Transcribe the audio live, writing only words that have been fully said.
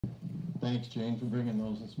Thanks, Jane, for bringing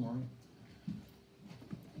those this morning.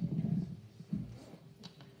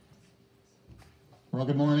 Well,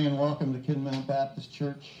 good morning and welcome to Kidmount Baptist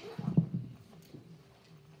Church.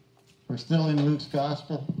 We're still in Luke's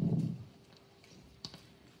Gospel.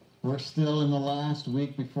 We're still in the last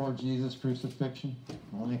week before Jesus' crucifixion.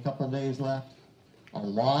 Only a couple of days left. A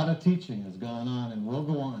lot of teaching has gone on and will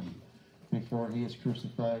go on before he is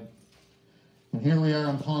crucified. And here we are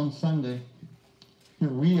on Palm Sunday. Here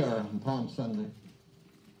we are on Palm Sunday.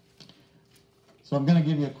 So I'm going to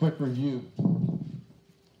give you a quick review.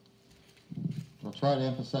 I'll try to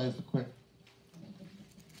emphasize the quick.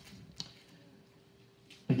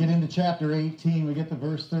 We get into chapter 18, we get to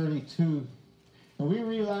verse 32, and we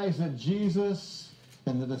realize that Jesus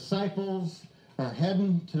and the disciples are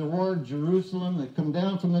heading toward Jerusalem. They've come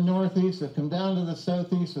down from the northeast, they've come down to the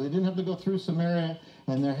southeast, so they didn't have to go through Samaria,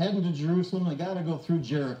 and they're heading to Jerusalem. They got to go through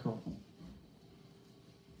Jericho.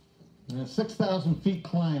 And a 6,000 feet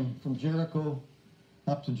climb from Jericho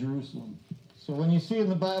up to Jerusalem. So when you see in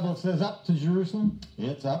the Bible it says up to Jerusalem,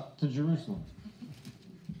 it's up to Jerusalem.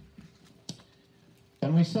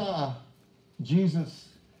 And we saw Jesus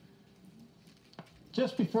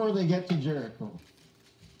just before they get to Jericho.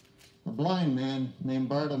 A blind man named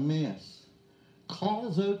Bartimaeus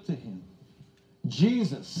calls out to him,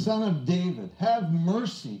 "Jesus, Son of David, have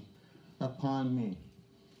mercy upon me."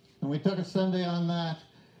 And we took a Sunday on that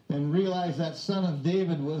and realized that Son of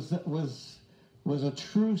David was a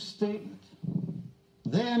true statement.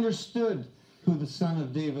 They understood who the Son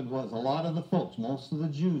of David was. A lot of the folks, most of the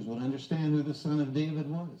Jews, would understand who the Son of David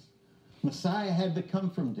was. Messiah had to come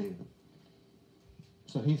from David.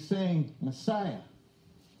 So he's saying, "Messiah,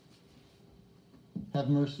 have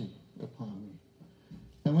mercy upon me."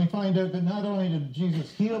 And we find out that not only did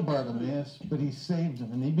Jesus heal Bartimaeus, but he saved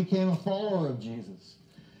him, and he became a follower of Jesus.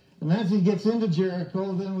 And as he gets into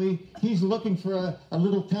Jericho, then he's looking for a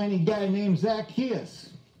little tiny guy named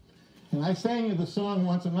Zacchaeus. And I sang you the song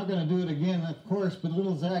once. I'm not going to do it again, of course, but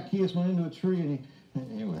little Zacchaeus went into a tree,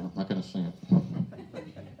 and anyway, I'm not going to sing it.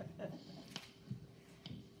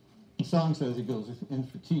 The song says he goes in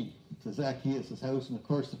for tea to Zacchaeus' house, and of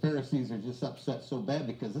course the Pharisees are just upset so bad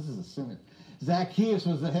because this is a sinner. Zacchaeus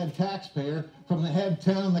was the head taxpayer from the head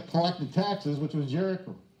town that collected taxes, which was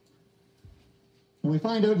Jericho. And we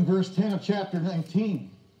find out in verse 10 of chapter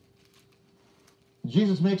 19,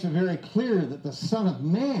 Jesus makes it very clear that the Son of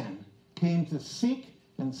Man came to seek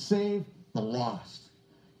and save the lost.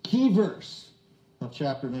 Key verse of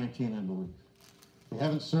chapter 19, I believe. If you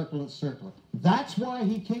haven't circled it, circle it. That's why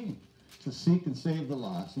he came, to seek and save the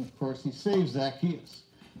lost. And of course, he saves Zacchaeus.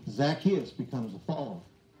 Zacchaeus becomes a follower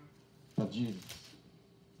of Jesus.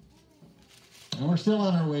 And we're still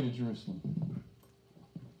on our way to Jerusalem.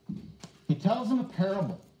 He tells them a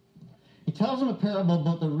parable. He tells them a parable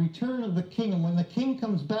about the return of the king. And when the king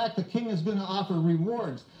comes back, the king is going to offer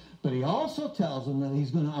rewards. But he also tells them that he's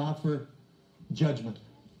going to offer judgment.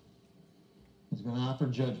 He's going to offer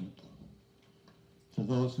judgment to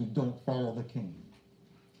those who don't follow the king.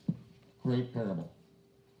 Great parable.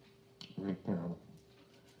 Great parable.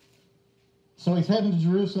 So he's heading to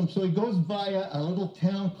Jerusalem. So he goes via a little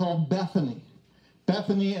town called Bethany.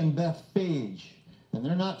 Bethany and Bethphage. And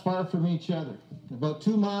they're not far from each other. About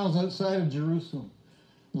 2 miles outside of Jerusalem.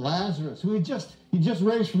 Lazarus, who he just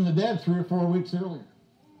raised from the dead 3 or 4 weeks earlier.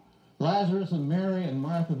 Lazarus and Mary and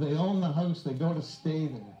Martha, they own the house. They go to stay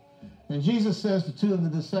there. And Jesus says to 2 of the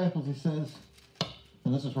disciples, he says,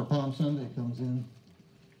 and this is where Palm Sunday comes in,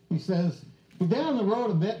 he says, "Go down the road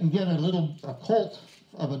a bit and get a colt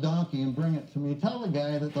of a donkey and bring it to me. Tell the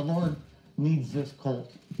guy that the Lord needs this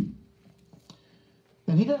colt."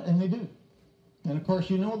 And he does, and they do. And of course,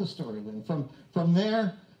 you know the story then. From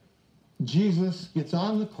there, Jesus gets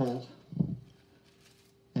on the colt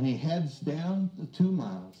and he heads down the 2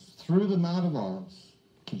 miles through the Mount of Olives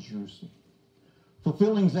to Jerusalem.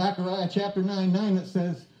 Fulfilling Zechariah chapter 9:9 that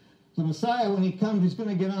says, the Messiah, when he comes, he's going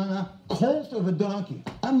to get on a colt of a donkey.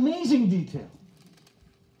 Amazing detail.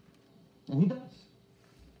 And he does.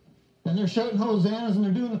 And they're shouting hosannas and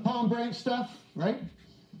they're doing the palm branch stuff, right?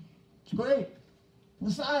 It's great.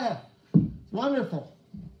 Messiah. It's wonderful.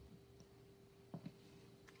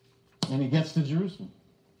 And he gets to Jerusalem.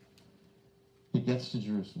 He gets to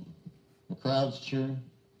Jerusalem. The crowd's cheering.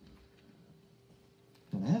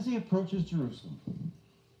 And as he approaches Jerusalem,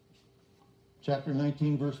 chapter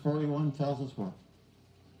 19, verse 41 tells us what?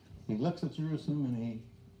 He looks at Jerusalem and he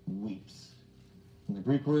weeps. And the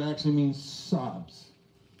Greek word actually means sobs.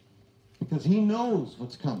 Because he knows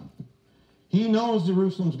what's coming. He knows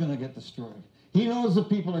Jerusalem's going to get destroyed. He knows the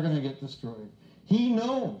people are going to get destroyed. He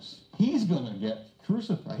knows he's going to get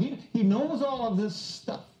crucified. He knows all of this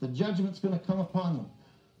stuff. The judgment's going to come upon them.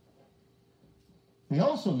 He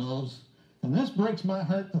also knows, and this breaks my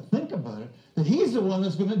heart to think about it, that he's the one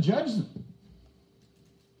that's going to judge them.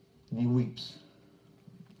 And he weeps.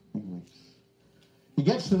 He weeps. He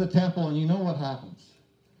gets to the temple, and you know what happens.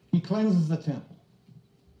 He cleanses the temple.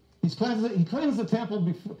 He cleansed the temple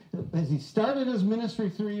before, as he started his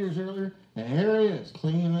ministry 3 years earlier, and here he is,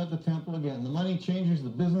 cleaning out the temple again. The money changers, the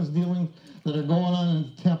business dealings that are going on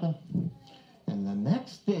in the temple. And the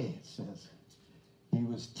next day, it says, he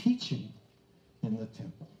was teaching in the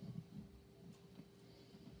temple.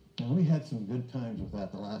 And we had some good times with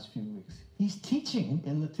that the last few weeks. He's teaching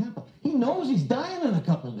in the temple. He knows he's dying in a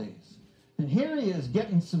couple of days. And here he is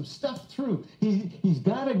getting some stuff through. He's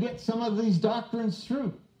got to get some of these doctrines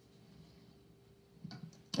through.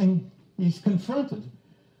 And he's confronted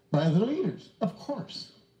by the leaders, of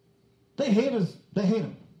course. They hate us. They hate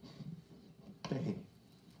him. They hate him.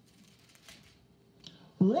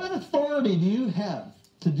 What authority do you have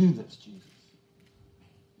to do this, Jesus?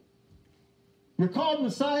 You're called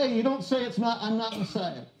Messiah. You don't say I'm not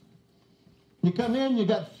Messiah. You come in, you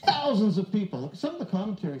got thousands of people. Some of the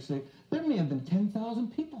commentaries say there may have been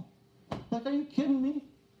 10,000 people. Like, are you kidding me?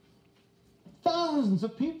 Thousands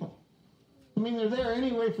of people. I mean, they're there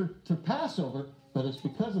anyway to Passover, but it's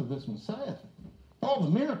because of this Messiah thing. All the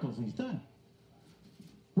miracles he's done.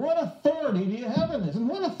 What authority do you have in this? And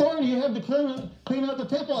what authority do you have to clean out the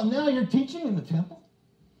temple? And now you're teaching in the temple?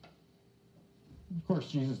 Of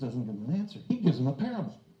course, Jesus doesn't give them an answer. He gives them a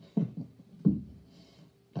parable.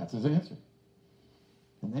 That's his answer.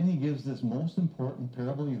 And then he gives this most important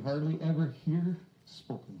parable you hardly ever hear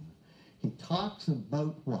spoken of. He talks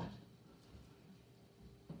about what?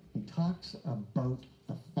 He talks about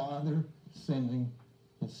the Father sending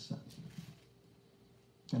his Son.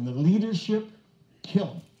 And the leadership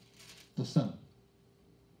killed the Son.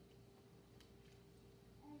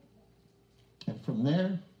 And from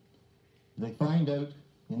there, they find out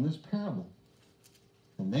in this parable,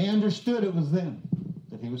 and they understood it was them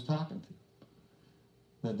that he was talking to,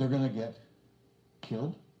 that they're going to get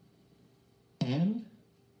killed and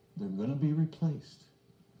they're going to be replaced.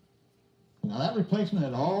 Now that replacement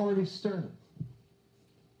had already started.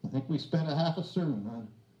 I think we spent a half a sermon on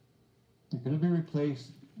you're going to be replaced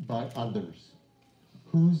by others.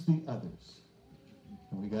 Who's the others?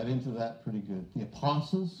 And we got into that pretty good. The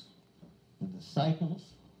apostles, the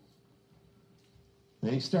disciples,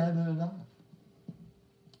 they started it off.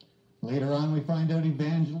 Later on we find out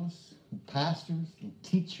evangelists and pastors and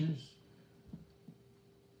teachers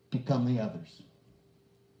become the others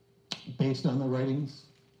based on the writings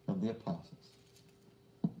of the apostles.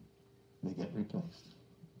 They get replaced.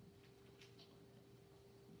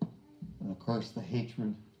 And of course the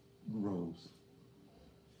hatred grows.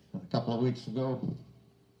 And a couple of weeks ago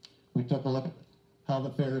we took a look at how the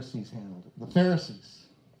Pharisees handled it. The Pharisees.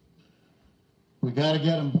 We got to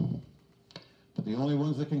get them. But the only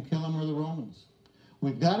ones that can kill him are the Romans.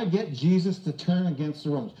 We've got to get Jesus to turn against the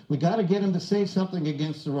Romans. We've got to get him to say something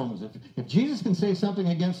against the Romans. If Jesus can say something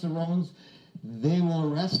against the Romans, they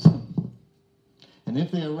will arrest him. And if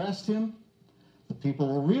they arrest him, the people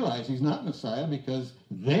will realize he's not Messiah because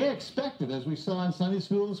they expected, as we saw in Sunday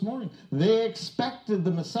school this morning, they expected the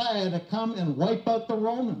Messiah to come and wipe out the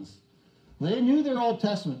Romans. They knew their Old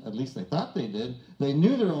Testament, at least they thought they did. They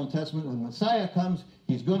knew their Old Testament. When Messiah comes,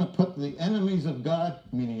 he's going to put the enemies of God,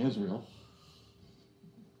 meaning Israel,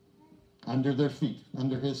 under their feet,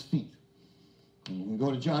 under his feet. And you can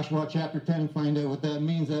go to Joshua chapter 10 and find out what that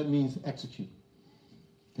means. That means execute.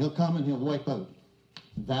 He'll come and he'll wipe out.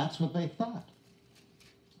 That's what they thought.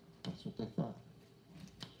 That's what they thought.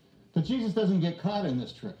 But Jesus doesn't get caught in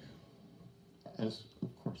this trick. As,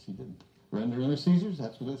 of course, he didn't. Render under Caesar's,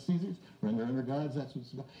 that's what it's Caesar's. Render under God's, that's what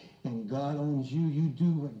it's God. And God owns you. You do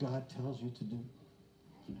what God tells you to do.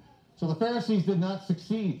 So the Pharisees did not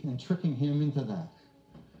succeed in tricking him into that.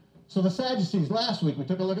 So the Sadducees, last week we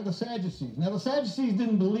took a look at the Sadducees. Now the Sadducees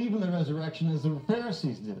didn't believe in the resurrection as the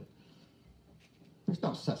Pharisees did. There's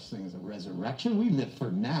no such thing as a resurrection. We live for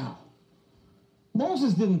now.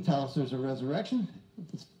 Moses didn't tell us there's a resurrection.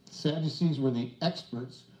 The Sadducees were the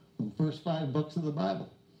experts in the first 5 books of the Bible.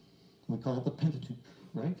 We call it the Pentateuch,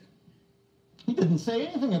 right? He didn't say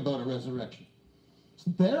anything about a resurrection.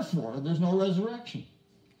 So therefore, there's no resurrection.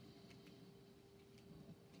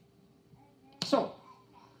 So,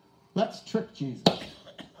 let's trick Jesus.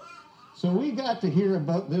 So we got to hear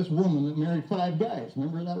about this woman that married 5 guys.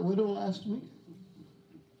 Remember that widow last week?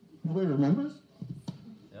 Nobody remembers?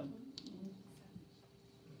 Yep.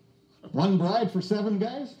 1 bride for 7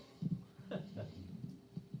 guys?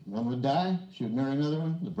 One would die, she would marry another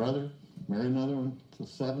one, the brother, marry another one, till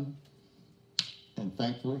 7. And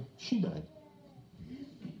thankfully, she died.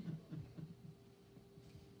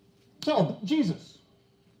 So, Jesus.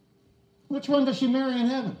 Which one does she marry in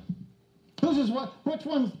heaven? Which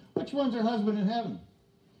one's her husband in heaven?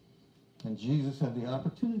 And Jesus had the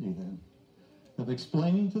opportunity then of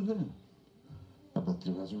explaining to them about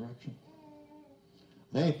the resurrection.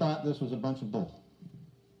 They thought this was a bunch of bull.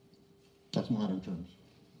 That's modern terms.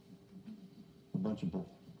 A bunch of bull.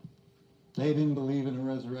 They didn't believe in a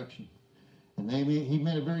resurrection. And he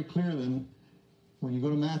made it very clear then, when you go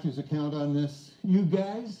to Matthew's account on this, you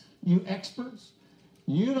guys, you experts,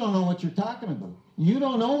 you don't know what you're talking about. You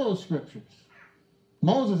don't know those scriptures.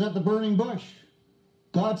 Moses at the burning bush.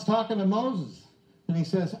 God's talking to Moses. And he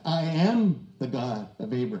says, I am the God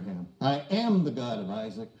of Abraham. I am the God of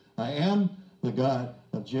Isaac. I am the God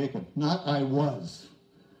of Jacob. Not I was.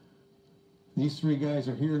 These 3 guys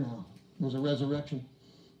are here now. There's a resurrection.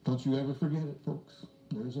 Don't you ever forget it, folks.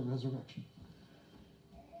 There's a resurrection.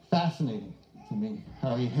 Fascinating to me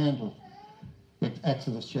how he handled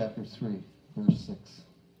Exodus chapter 3, verse 6.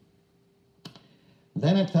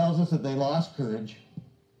 Then it tells us that they lost courage.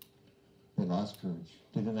 They lost courage.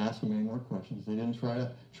 They didn't ask him any more questions. They didn't try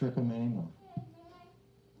to trick him anymore.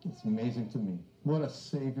 It's amazing to me. What a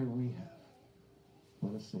Savior we have.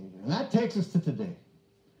 What a Savior. And that takes us to today.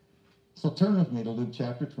 So turn with me to Luke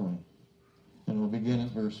chapter 20. And we'll begin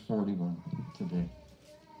at verse 41 today.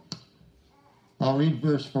 I'll read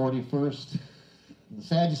verse 40 first. The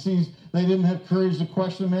Sadducees, they didn't have courage to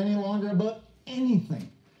question him any longer about anything.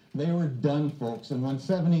 They were done, folks. And when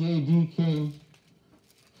 70 AD came,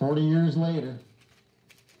 40 years later,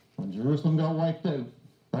 when Jerusalem got wiped out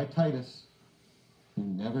by Titus, you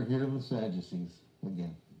never hear of the Sadducees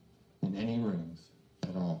again in any reigns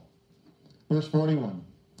at all. Verse 41.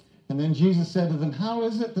 And then Jesus said to them, how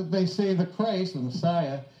is it that they say the Christ, the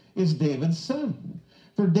Messiah, is David's son?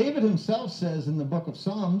 For David himself says in the book of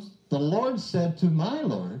Psalms, the Lord said to my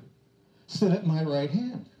Lord, sit at my right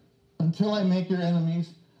hand until I make your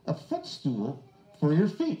enemies a footstool for your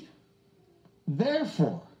feet.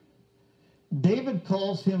 Therefore, David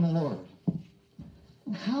calls him Lord.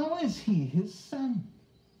 How is he his son?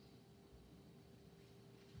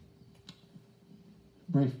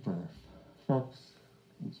 Brief prayer. Folks,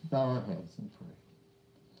 let's bow our heads and pray.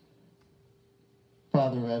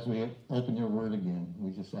 Father, as we open your word again,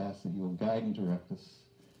 we just ask that you will guide and direct us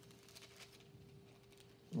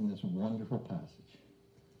in this wonderful passage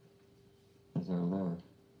as our Lord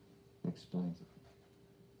explains it.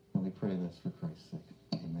 And we pray this for Christ's sake.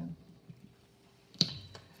 Amen.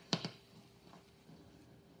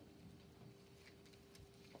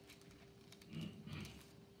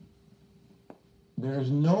 There's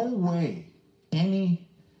no way any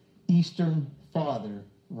Eastern father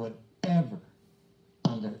would ever,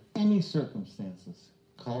 under any circumstances,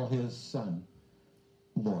 call his son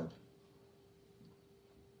Lord.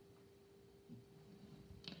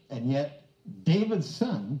 And yet, David's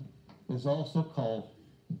son is also called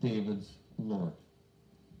David's Lord.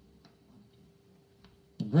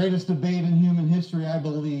 The greatest debate in human history, I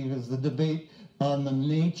believe, is the debate on the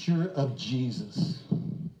nature of Jesus.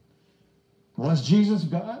 Was Jesus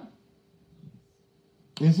God?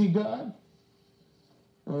 Is he God?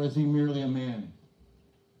 Or is he merely a man?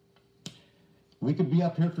 We could be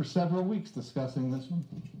up here for several weeks discussing this one.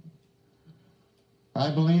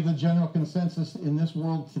 I believe the general consensus in this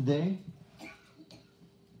world today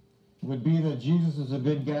would be that Jesus is a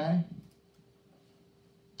good guy.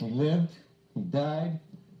 He lived, he died.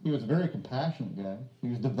 He was a very compassionate guy. He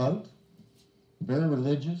was devout, very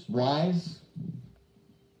religious, wise,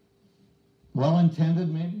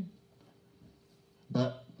 well-intended maybe.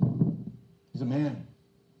 But he's a man.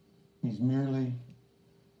 He's merely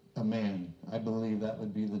a man. I believe that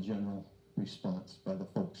would be the general response by the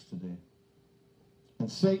folks today.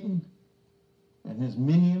 And Satan and his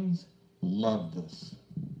minions loved this.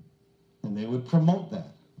 And they would promote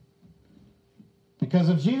that. Because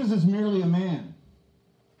if Jesus is merely a man,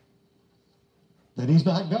 then he's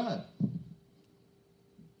not God.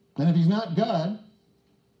 And if he's not God,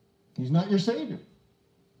 he's not your Savior.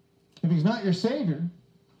 If he's not your Savior,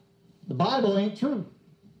 the Bible ain't true.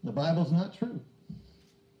 The Bible's not true.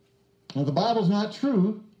 And if the Bible's not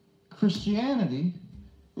true, Christianity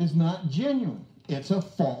is not genuine. It's a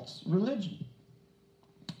false religion.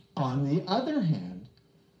 On the other hand,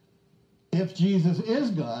 if Jesus is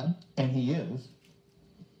God, and he is,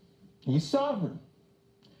 he's sovereign.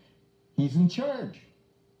 He's in charge.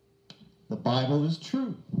 The Bible is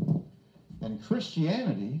true. And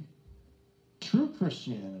Christianity, true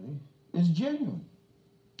Christianity, is genuine.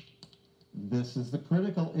 This is the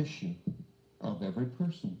critical issue of every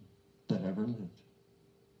person that ever lived.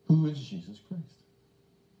 Who is Jesus Christ?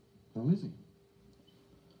 Who is he?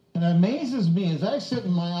 And it amazes me as I sit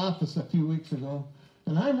in my office a few weeks ago,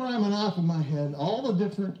 and I'm rhyming off in my head all the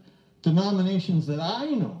different denominations that I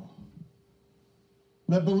know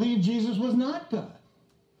that believe Jesus was not God.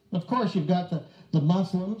 Of course, you've got the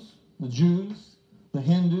Muslims, the Jews, the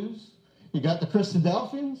Hindus, you got the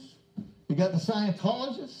Christadelphians, you got the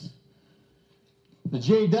Scientologists, the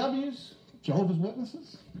JWs, Jehovah's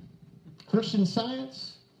Witnesses, Christian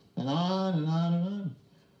Science, and on and on and on.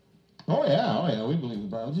 Oh yeah, we believe the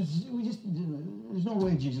Bible. There's no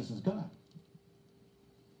way Jesus is God.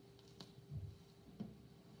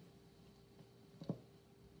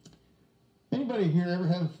 Anybody here ever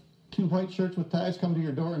have two white shirts with ties come to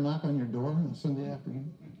your door and knock on your door on a Sunday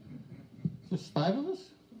afternoon? Just 5 of us?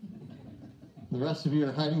 The rest of you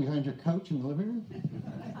are hiding behind your couch in the living room?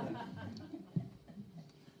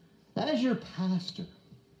 As your pastor,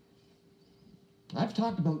 I've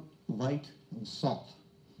talked about light and salt.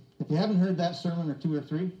 If you haven't heard that sermon or 2 or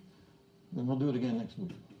 3, then we'll do it again next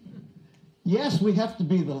week. Yes, we have to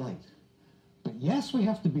be the light. But yes, we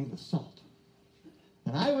have to be the salt.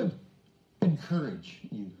 And I would encourage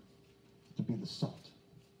you to be the salt.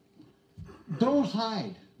 Don't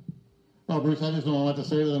hide. Oh, Bruce, I just don't know what to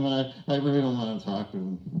say to them, and I really don't want to talk to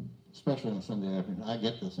them, especially on a Sunday afternoon. I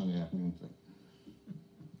get the Sunday afternoon thing.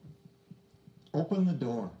 Open the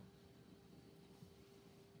door.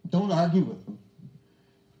 Don't argue with them.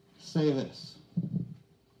 Say this.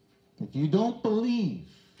 If you don't believe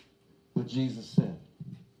what Jesus said,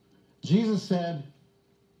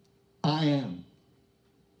 I am.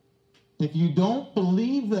 If you don't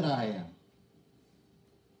believe that I am,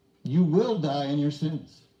 you will die in your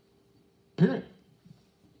sins. Period.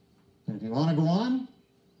 And if you want to go on,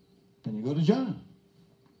 then you go to John.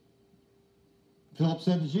 Philip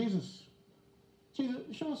said to Jesus, Jesus,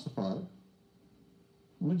 show us the Father.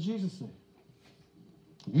 What did Jesus say?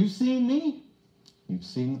 You've seen me, you've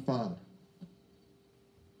seen the Father.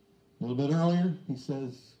 A little bit earlier, he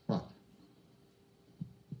says, what?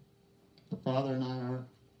 The Father and I are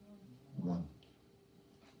one.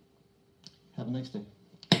 Have a nice day.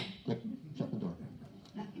 Click, shut the door.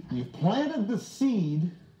 You've planted the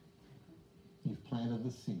seed. You've planted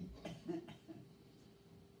the seed.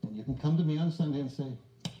 And you can come to me on Sunday and say,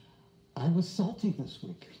 I was salty this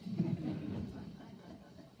week.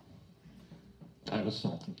 I was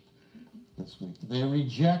salty this week. They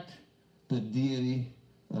reject the deity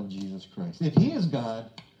of Jesus Christ. If he is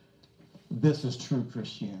God, this is true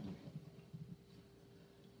Christianity.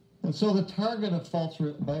 And so the target of false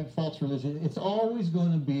religion, it's always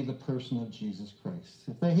going to be the person of Jesus Christ.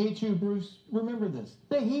 If they hate you, Bruce, remember this.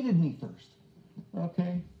 They hated me first.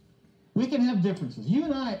 Okay? We can have differences. You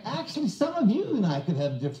and I, actually, some of you and I could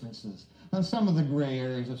have differences on some of the gray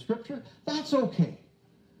areas of Scripture. That's okay.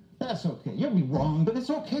 That's okay. You'll be wrong, but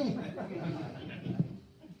it's okay.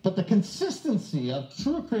 But the consistency of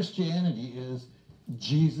true Christianity is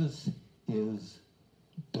Jesus is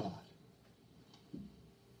God.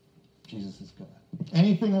 Jesus is God.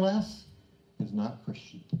 Anything less is not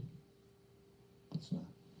Christian. It's not.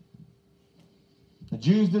 The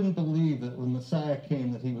Jews didn't believe that when Messiah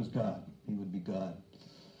came that he was God. He would be God.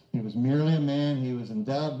 He was merely a man. He was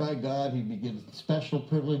endowed by God. He'd be given special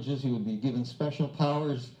privileges. He would be given special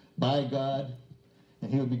powers by God.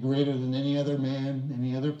 And he would be greater than any other man,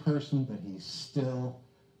 any other person, but he's still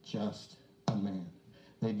just a man.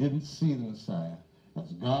 They didn't see the Messiah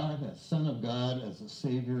as God, as Son of God, as a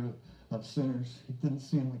Savior of sinners. He didn't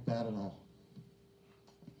see him like that at all.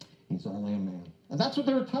 He's only a man. And that's what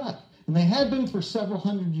they were taught. And they had been for several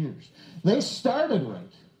hundred years. They started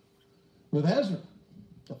right with Ezra,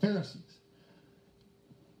 the Pharisees.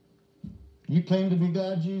 You claim to be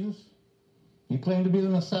God, Jesus? You claim to be the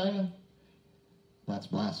Messiah? That's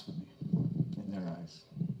blasphemy in their eyes.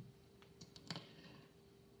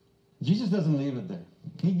 Jesus doesn't leave it there.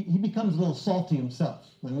 He becomes a little salty himself.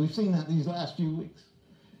 And we've seen that these last few weeks.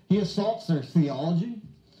 He assaults their theology.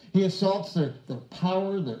 He assaults their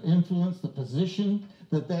power, their influence, the position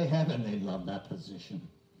that they have, and they love that position.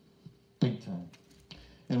 Big time.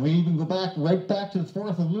 And we even go right back to the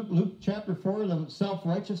 4th of Luke chapter 4, the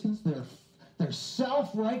self-righteousness. They're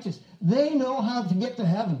self-righteous. They know how to get to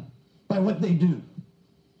heaven by what they do.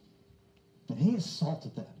 And he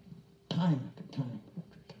assaulted that time after time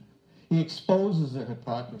after time. He exposes their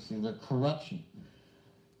hypocrisy, their corruption.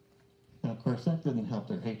 And of course, that didn't help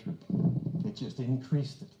their hatred. It just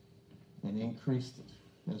increased it and increased it,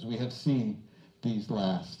 as we have seen this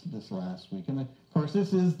last week. And of course,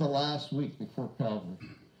 this is the last week before Calvary.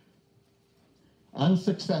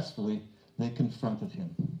 Unsuccessfully, they confronted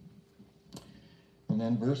him. And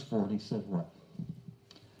then verse 40 said what?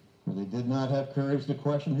 For they did not have courage to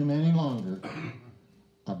question him any longer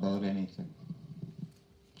about anything.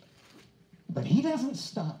 But he doesn't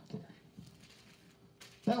stop there.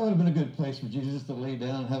 That would have been a good place for Jesus to lay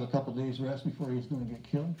down and have a couple days rest before he was going to get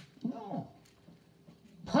killed. No.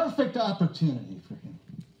 Perfect opportunity for him.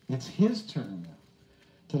 It's his turn now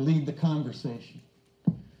to lead the conversation.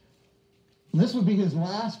 And this would be his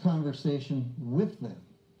last conversation with them.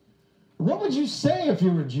 What would you say if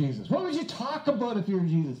you were Jesus? What would you talk about if you were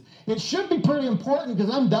Jesus? It should be pretty important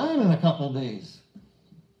because I'm dying in a couple days.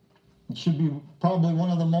 It should be probably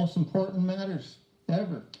one of the most important matters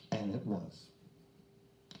ever. And it was.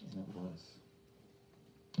 And it was.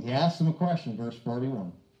 He asked them a question, verse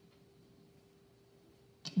 41.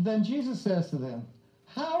 Then Jesus says to them,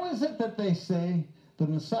 how is it that they say the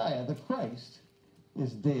Messiah, the Christ,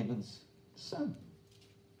 is David's son?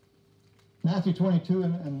 Matthew 22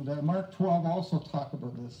 and Mark 12 also talk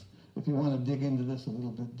about this, if you want to dig into this a little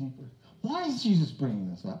bit deeper. Why is Jesus bringing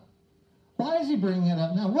this up? Why is he bringing it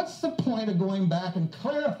up now? What's the point of going back and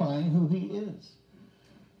clarifying who he is?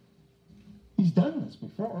 He's done this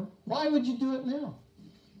before. Why would you do it now?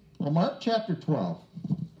 Well, Mark chapter 12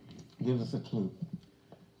 gives us a clue.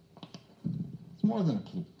 It's more than a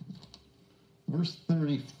clue. Verse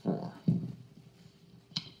 34.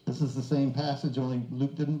 This is the same passage, only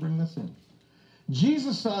Luke didn't bring this in.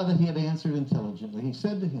 Jesus saw that he had answered intelligently. He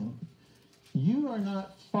said to him, you are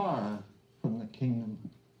not far from the kingdom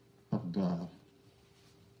of God.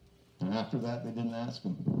 And after that, they didn't ask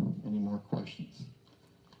him any more questions.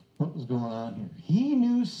 What was going on here? He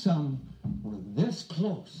knew some were this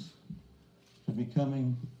close to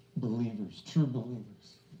becoming believers, true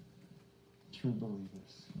believers. True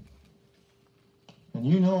believers. And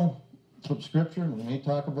you know from Scripture, and we may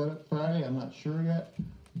talk about it Friday, I'm not sure yet,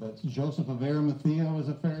 but Joseph of Arimathea was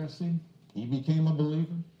a Pharisee. He became a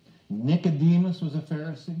believer. Nicodemus was a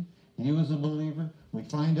Pharisee. He was a believer. We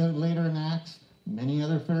find out later in Acts, many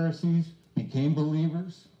other Pharisees became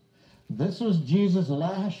believers. This was Jesus'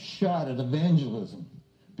 last shot at evangelism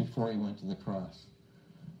before he went to the cross.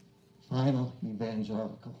 Final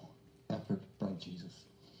evangelical effort by Jesus.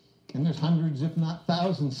 And there's hundreds, if not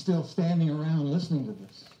thousands, still standing around listening to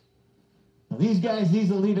this. Now, these guys,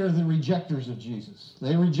 these elite are the rejectors of Jesus.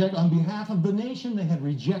 They reject, on behalf of the nation, they had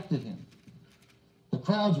rejected him. The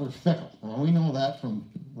crowds were fickle. Well, we know that from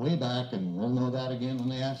way back, and we'll know that again when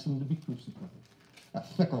they asked him to be crucified. A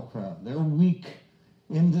fickle crowd. They're weak,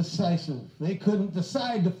 indecisive. They couldn't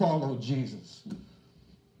decide to follow Jesus.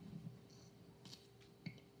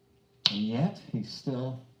 And yet, he's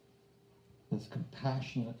still this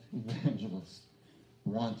compassionate evangelist,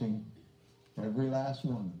 wanting every last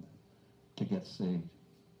one of them to get saved.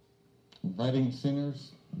 Inviting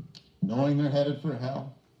sinners, knowing they're headed for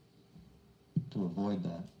hell, to avoid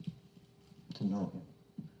that, to know him,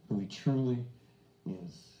 who he truly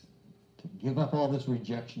is, to give up all this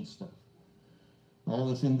rejection stuff, all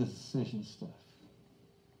this indecision stuff.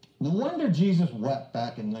 No wonder Jesus wept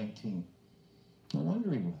back in 19. No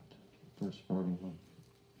wonder he wept, verse 41.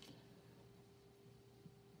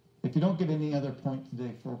 If you don't get any other point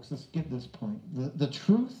today, folks, let's get this point. The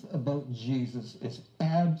truth about Jesus is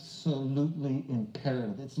absolutely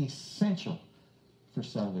imperative. It's essential for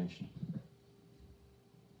salvation.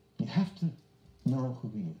 You have to know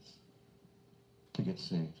who he is to get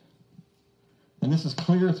saved. And this is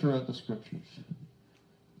clear throughout the Scriptures.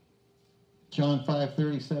 John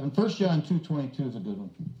 5:37. 1 John 2:22 is a good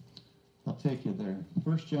one. I'll take you there.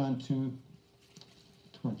 1 John 2:22.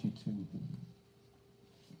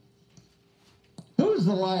 Who is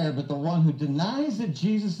the liar but the one who denies that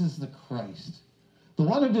Jesus is the Christ? The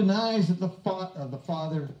one who denies that the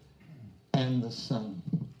Father and the Son.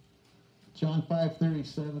 John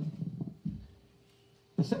 5:37.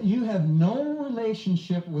 It says, you have no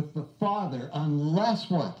relationship with the Father unless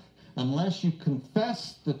what? Unless you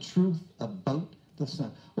confess the truth about the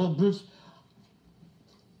Son. Well, Bruce,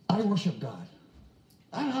 I worship God.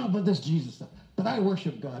 I don't know about this Jesus stuff, but I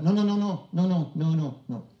worship God. No.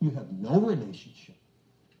 You have no relationship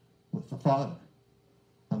with the Father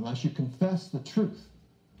unless you confess the truth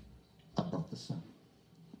about the Son.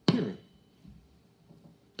 Period.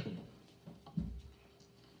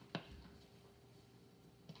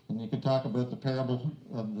 And you could talk about the parable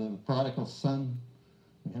of the prodigal son.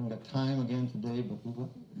 We haven't got time again today, but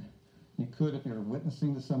you could if you're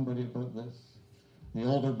witnessing to somebody about this. The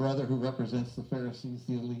older brother who represents the Pharisees,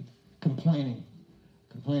 the elite, complaining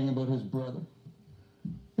about his brother.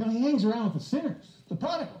 You know, he hangs around with the sinners, the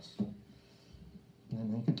prodigals.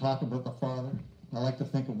 And you could talk about the father. I like to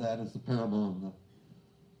think of that as the parable of the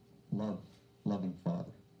love loving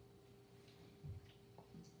Father.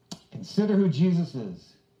 Consider who Jesus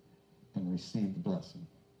is and receive the blessing.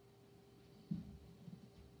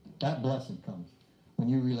 That blessing comes when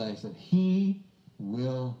you realize that he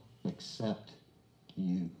will accept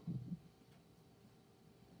you.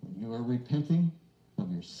 When you are repenting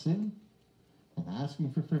of your sin and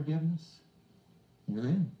asking for forgiveness, you're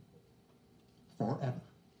in. Forever.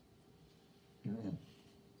 You're in.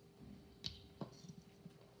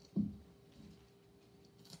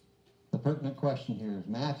 The pertinent question here is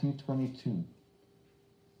Matthew 22,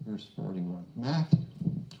 verse 41. Matthew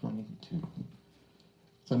 22.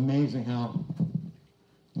 It's amazing how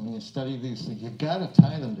when you study these things, you've got to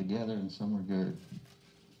tie them together in some regard.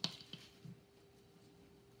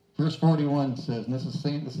 Verse 41 says, and this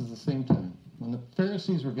is the same time, when the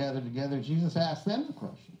Pharisees were gathered together, Jesus asked them a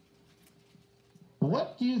question.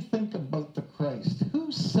 What do you think about the Christ?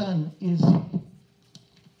 Whose son is he?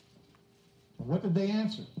 What did they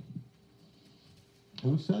answer?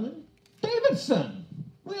 Whose son is he? David's son.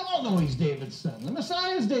 We all know he's David's son. The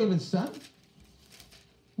Messiah is David's son.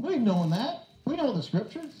 We've known that. We know the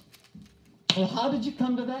scriptures. Well, how did you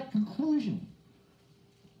come to that conclusion?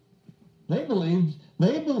 They believed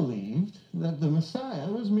that the Messiah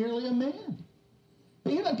was merely a man.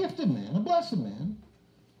 He was a gifted man, a blessed man.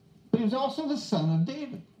 But he was also the son of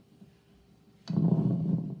David.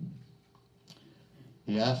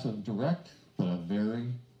 He asked a direct but a very,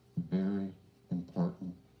 very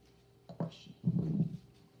important question.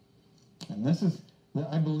 And this is,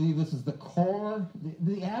 I believe this is the core,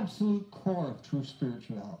 the absolute core of true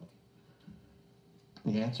spirituality.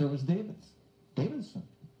 The answer was David's son.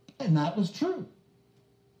 And that was true.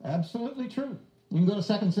 Absolutely true. You can go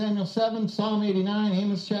to 2 Samuel 7, Psalm 89,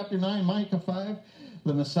 Amos chapter 9, Micah 5.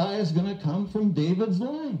 The Messiah is going to come from David's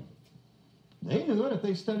line. They knew it if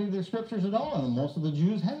they studied their scriptures at all, and most of the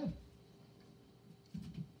Jews had.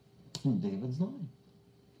 From David's line.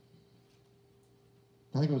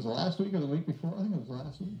 I think it was the last week or the week before. I think it was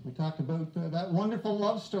last week. We talked about that wonderful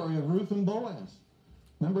love story of Ruth and Boaz.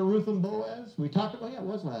 Remember Ruth and Boaz? We talked about, it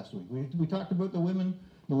was last week. We talked about the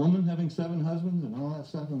woman having 7 husbands and all that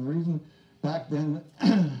stuff. And the reason back then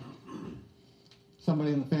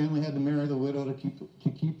somebody in the family had to marry the widow to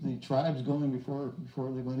keep the tribes going before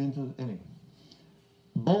they went into anyway.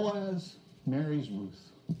 Boaz marries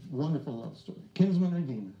Ruth. Wonderful love story. Kinsman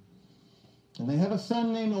redeemer. And they have a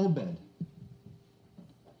son named Obed.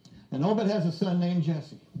 And Obed has a son named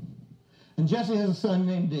Jesse. And Jesse has a son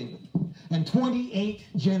named David. And 28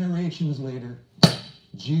 generations later,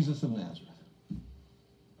 Jesus of Nazareth.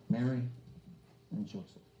 Mary and Joseph.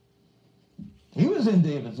 He was in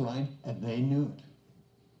David's line, and they knew it.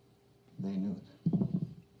 They knew it.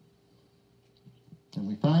 And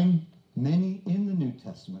we find many in the New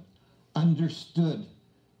Testament understood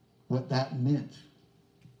what that meant.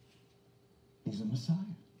 He's a Messiah.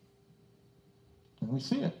 And we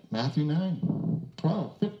see it. Matthew 9,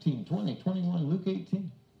 12, 15, 20, 21, Luke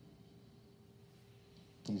 18.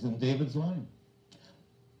 He's in David's line.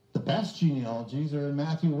 The best genealogies are in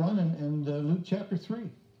Matthew 1 and Luke chapter 3.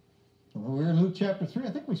 And when we were in Luke chapter 3,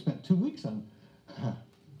 I think we spent 2 weeks on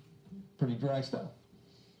pretty dry stuff.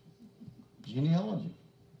 Genealogy.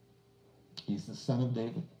 He's the son of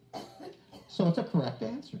David. So it's a correct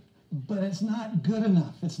answer. But it's not good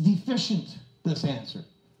enough. It's deficient, this answer.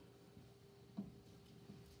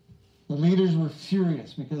 The leaders were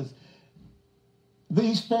furious because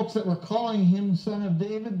these folks that were calling him son of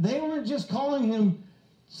David, they weren't just calling him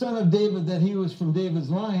son of David that he was from David's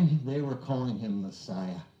line. They were calling him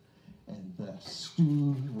Messiah. And the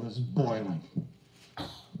stew was boiling.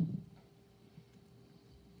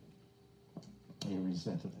 They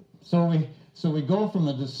resented it. So we go from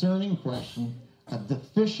a discerning question, a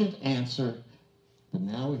deficient answer, but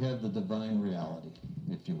now we have the divine reality,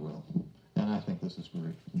 if you will. And I think this is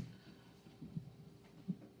great.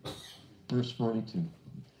 Verse 42.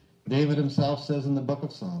 David himself says in the book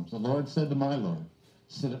of Psalms, the Lord said to my Lord,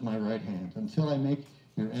 sit at my right hand until I make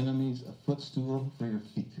your enemies a footstool for your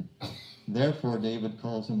feet. Therefore David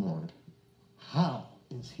calls him Lord. How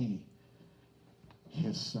is he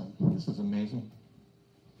his son? This is amazing.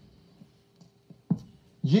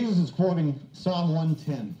 Jesus is quoting Psalm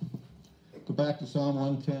 110. Go back to Psalm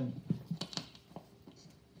 110.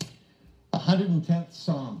 110th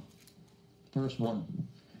Psalm, verse 1.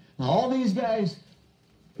 Now, all these guys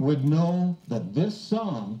would know that this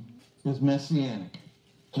psalm is messianic.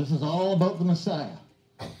 This is all about the Messiah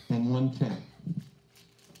in 110.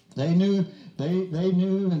 They knew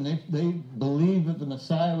and they believed that the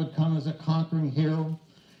Messiah would come as a conquering hero.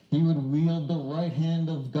 He would wield the right hand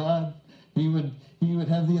of God. He would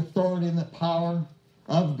have the authority and the power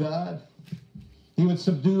of God. He would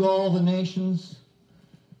subdue all the nations,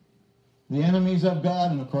 the enemies of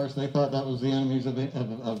God, and of course they thought that was the enemies of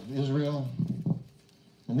Israel.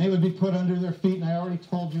 And they would be put under their feet, and I already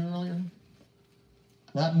told you earlier.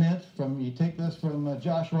 That meant, you take this from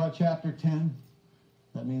Joshua chapter 10,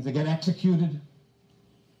 that means they get executed.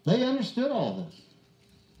 They understood all this.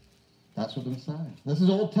 That's what the Messiah. This is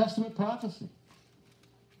Old Testament prophecy.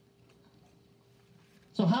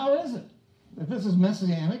 So how is it? If this is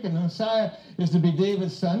messianic and the Messiah is to be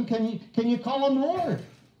David's son, can you call him Lord?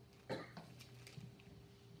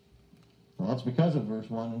 Well, it's because of verse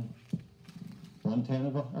 110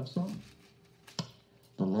 of Psalm.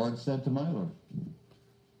 The Lord said to my Lord.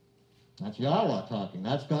 That's Yahweh talking.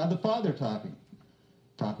 That's God the Father talking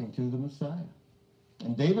to the Messiah.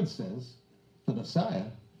 And David says, the Messiah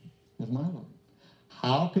is my Lord.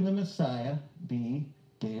 How can the Messiah be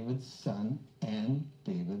David's son and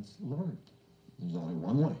David's Lord? There's only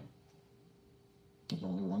one way. There's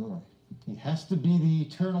only one way. He has to be the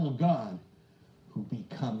eternal God who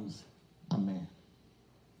becomes a man.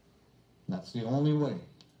 That's the only way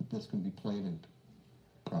that this can be played out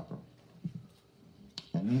properly.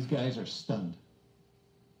 And these guys are stunned.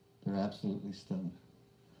 They're absolutely stunned.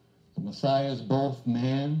 The Messiah is both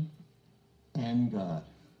man and God.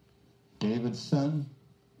 David's son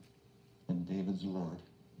and David's Lord.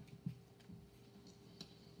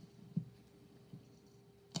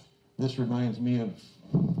 This reminds me of,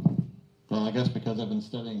 well, I guess because I've been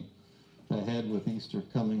studying ahead with Easter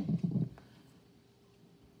coming.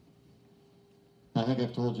 I think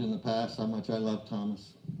I've told you in the past how much I love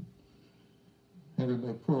Thomas.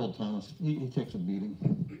 Everybody, poor old Thomas, he takes a beating.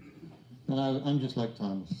 And I'm just like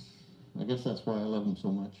Thomas. I guess that's why I love him so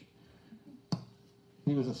much.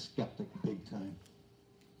 He was a skeptic big time.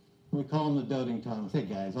 We call him the doubting Thomas. Hey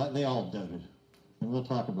guys, they all doubted. And we'll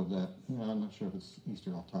talk about that. I'm not sure if it's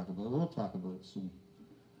Easter I'll talk about it. We'll talk about it soon.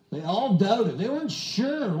 They all doubted. They weren't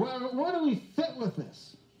sure. Where do we fit with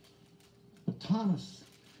this? But Thomas,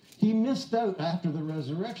 he missed out after the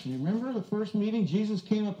resurrection. You remember the first meeting? Jesus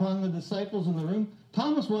came upon the disciples in the room.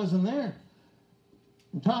 Thomas wasn't there.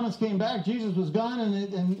 And Thomas came back. Jesus was gone,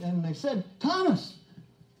 and they said, Thomas,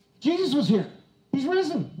 Jesus was here. He's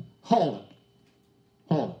risen. Hold it.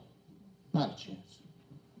 Hold it. Not a chance.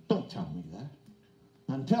 Don't tell me that.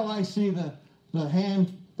 Until I see the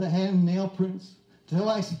hand nail prints, until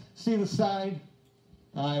I see the side,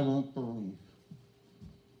 I won't believe.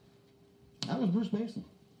 That was Bruce Mason.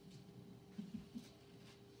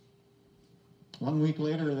 1 week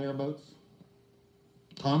later or thereabouts,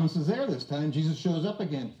 Thomas is there this time. Jesus shows up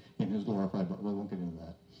again in his glorified body. We won't get into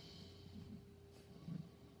that.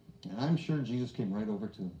 And I'm sure Jesus came right over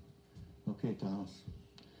to him. Okay, Thomas.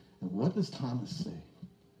 And what does Thomas say?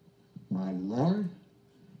 My Lord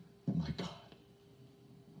and my God.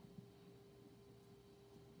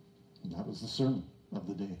 And that was the sermon of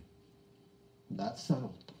the day. That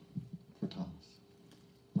settled for Thomas.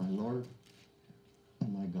 My Lord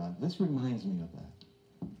and my God. This reminds me of that.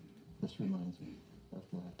 This reminds me of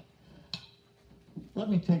that. Let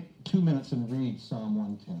me take 2 minutes and read Psalm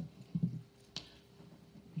 110.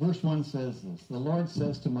 Verse 1 says this, the Lord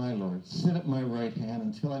says to my Lord, sit at my right hand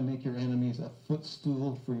until I make your enemies a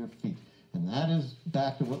footstool for your feet. And that is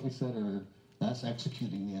back to what we said earlier. That's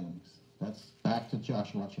executing the enemies. That's back to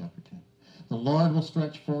Joshua chapter 10. The Lord will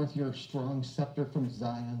stretch forth your strong scepter from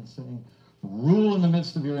Zion, saying, rule in the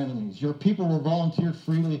midst of your enemies. Your people will volunteer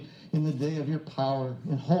freely in the day of your power.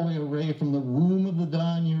 In holy array from the womb of the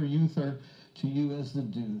dawn, your youth are to you as the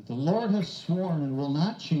dew. The Lord has sworn and will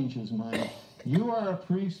not change his mind. You are a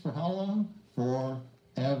priest for how long?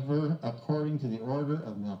 Forever, according to the order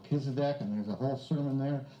of Melchizedek. And there's a whole sermon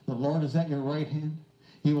there. The Lord is at your right hand.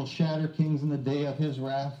 He will shatter kings in the day of his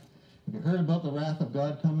wrath. Have you heard about the wrath of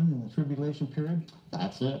God coming in the tribulation period?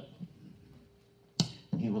 That's it.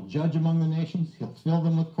 And he will judge among the nations. He'll fill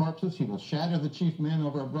them with corpses. He will shatter the chief men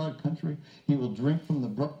over a broad country. He will drink from the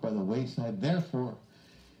brook by the wayside. Therefore,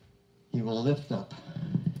 he will lift up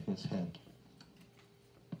his head.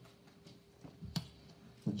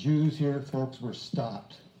 The Jews here, folks, were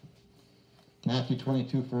stopped. Matthew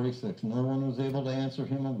 22:46. No one was able to answer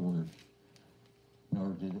him a word, nor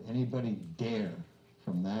did anybody dare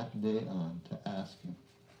from that day on to ask him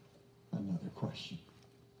another question.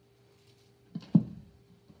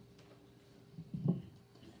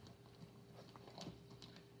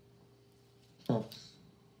 Folks,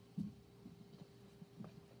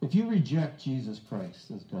 if you reject Jesus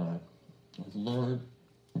Christ as God, as Lord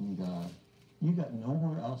and God, you got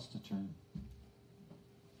nowhere else to turn.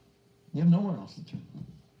 You have nowhere else to turn.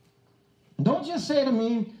 And don't just say to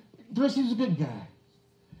me, Bruce, he's a good guy.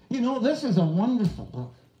 You know, this is a wonderful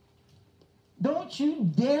book. Don't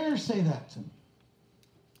you dare say that to me.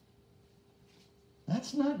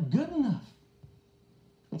 That's not good enough.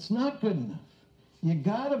 It's not good enough. You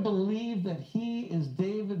got to believe that he is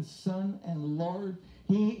David's son and Lord.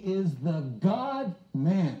 He is the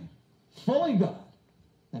God-man, fully God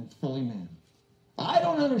and fully man. I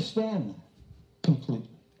don't understand that completely.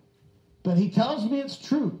 But he tells me it's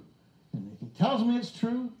true. And if he tells me it's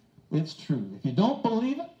true, it's true. If you don't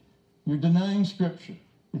believe it, you're denying Scripture.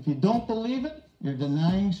 If you don't believe it, you're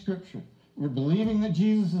denying Scripture. You're believing that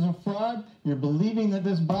Jesus is a fraud. You're believing that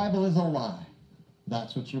this Bible is a lie.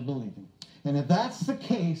 That's what you're believing. And if that's the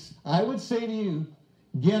case, I would say to you,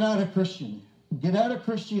 get out of Christianity. Get out of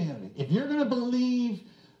Christianity. If you're going to believe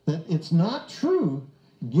that it's not true,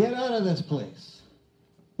 get out of this place.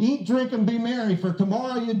 Eat, drink, and be merry, for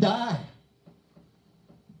tomorrow you die.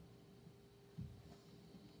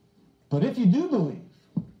 But if you do believe,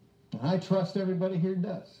 and I trust everybody here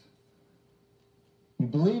does, you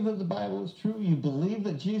believe that the Bible is true, you believe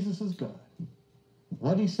that Jesus is God,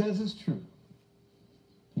 what he says is true,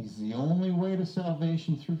 he's the only way to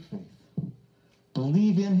salvation through faith.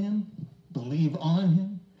 Believe in him, believe on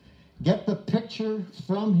him, get the picture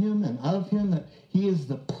from him and of him that he is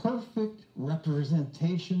the perfect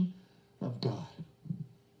representation of God.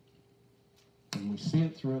 And we see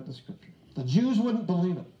it throughout the Scripture. The Jews wouldn't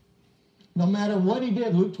believe it. No matter what he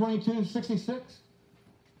did, Luke 22:66,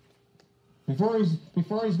 before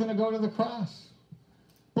he's going to go to the cross.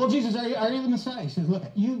 Well, Jesus, are you the Messiah? He says, look,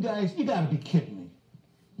 you guys, you got to be kidding me.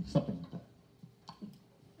 Something like that.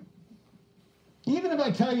 Even if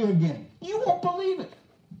I tell you again, you won't believe it.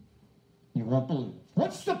 You won't believe it.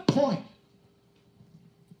 What's the point?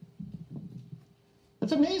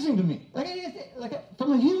 It's amazing to me. Like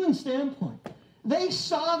from a human standpoint, they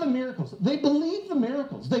saw the miracles. They believed the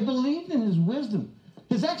miracles. They believed in his wisdom.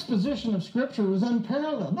 His exposition of Scripture was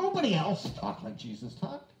unparalleled. Nobody else talked like Jesus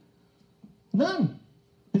talked. None.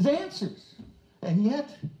 His answers. And yet,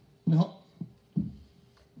 no,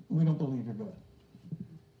 we don't believe you're God.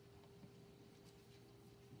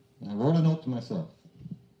 And I wrote a note to myself.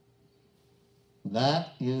 That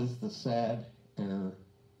is the sad error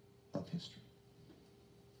of history.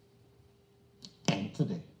 And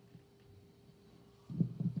today.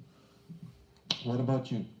 What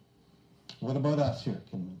about you? What about us here,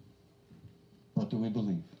 Kinman? What do we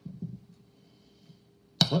believe?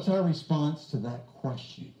 What's our response to that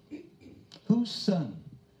question? Whose son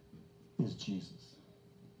is Jesus?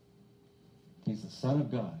 He's the Son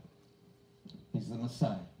of God. He's the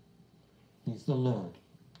Messiah. He's the Lord.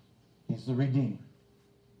 He's the Redeemer.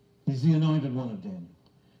 He's the Anointed One of Daniel.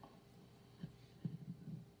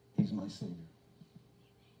 He's my Savior.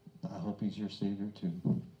 I hope he's your Savior too.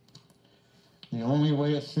 The only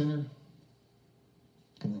way a sinner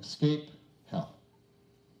can escape hell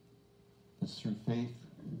is through faith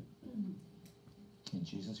in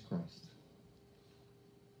Jesus Christ,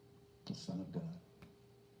 the Son of God.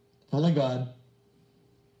 Fully God,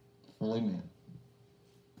 fully man.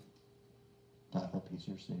 I hope he's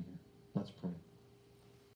your Savior. Let's pray.